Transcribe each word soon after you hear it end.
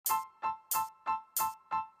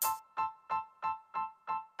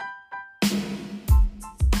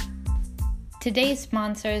Today's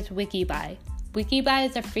sponsor is Wikibuy. Wikibuy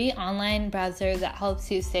is a free online browser that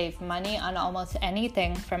helps you save money on almost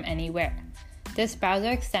anything from anywhere. This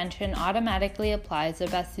browser extension automatically applies the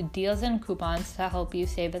best deals and coupons to help you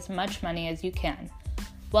save as much money as you can.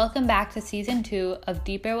 Welcome back to Season 2 of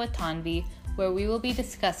Deeper with Tanvi, where we will be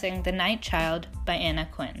discussing The Night Child by Anna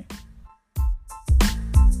Quinn.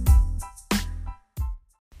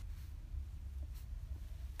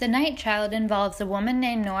 The Night Child involves a woman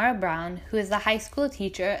named Nora Brown, who is a high school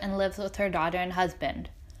teacher and lives with her daughter and husband.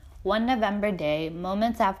 One November day,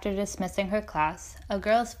 moments after dismissing her class, a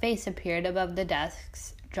girl's face appeared above the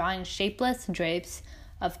desks, drawing shapeless drapes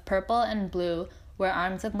of purple and blue where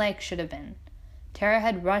arms and legs should have been. Terror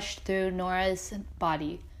had rushed through Nora's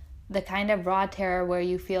body, the kind of raw terror where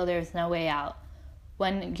you feel there's no way out,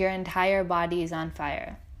 when your entire body is on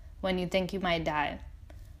fire, when you think you might die.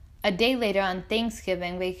 A day later on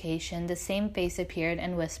Thanksgiving vacation, the same face appeared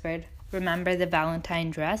and whispered, "Remember the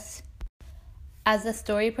Valentine dress?" As the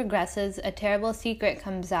story progresses, a terrible secret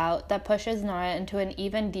comes out that pushes Nora into an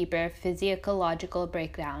even deeper physiological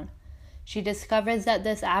breakdown. She discovers that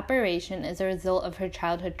this aberration is a result of her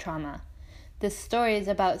childhood trauma. This story is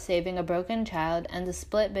about saving a broken child and the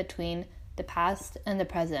split between the past and the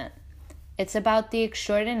present. It's about the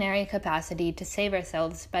extraordinary capacity to save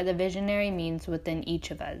ourselves by the visionary means within each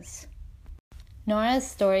of us. Nora's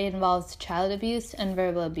story involves child abuse and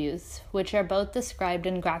verbal abuse, which are both described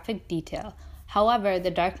in graphic detail. However, the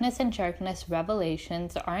darkness and sharpness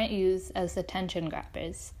revelations aren't used as attention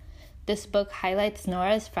grabbers. This book highlights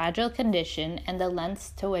Nora's fragile condition and the lengths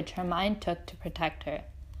to which her mind took to protect her.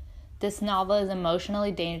 This novel is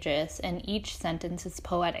emotionally dangerous, and each sentence is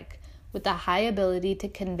poetic, with a high ability to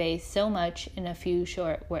convey so much in a few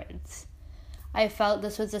short words. I felt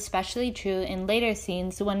this was especially true in later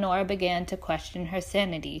scenes when Nora began to question her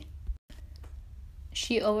sanity.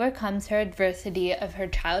 She overcomes her adversity of her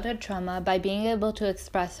childhood trauma by being able to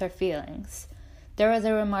express her feelings. There was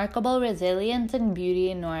a remarkable resilience and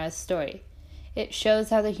beauty in Nora's story. It shows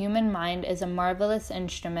how the human mind is a marvelous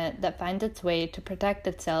instrument that finds its way to protect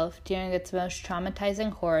itself during its most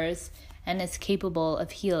traumatizing horrors and is capable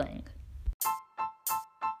of healing.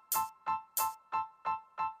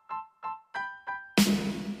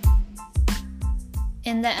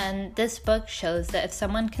 In the end, this book shows that if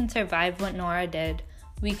someone can survive what Nora did,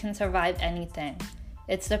 we can survive anything.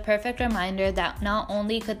 It's the perfect reminder that not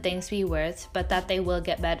only could things be worse, but that they will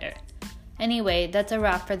get better. Anyway, that's a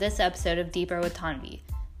wrap for this episode of Deeper with Tanvi.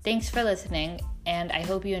 Thanks for listening, and I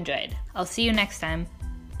hope you enjoyed. I'll see you next time.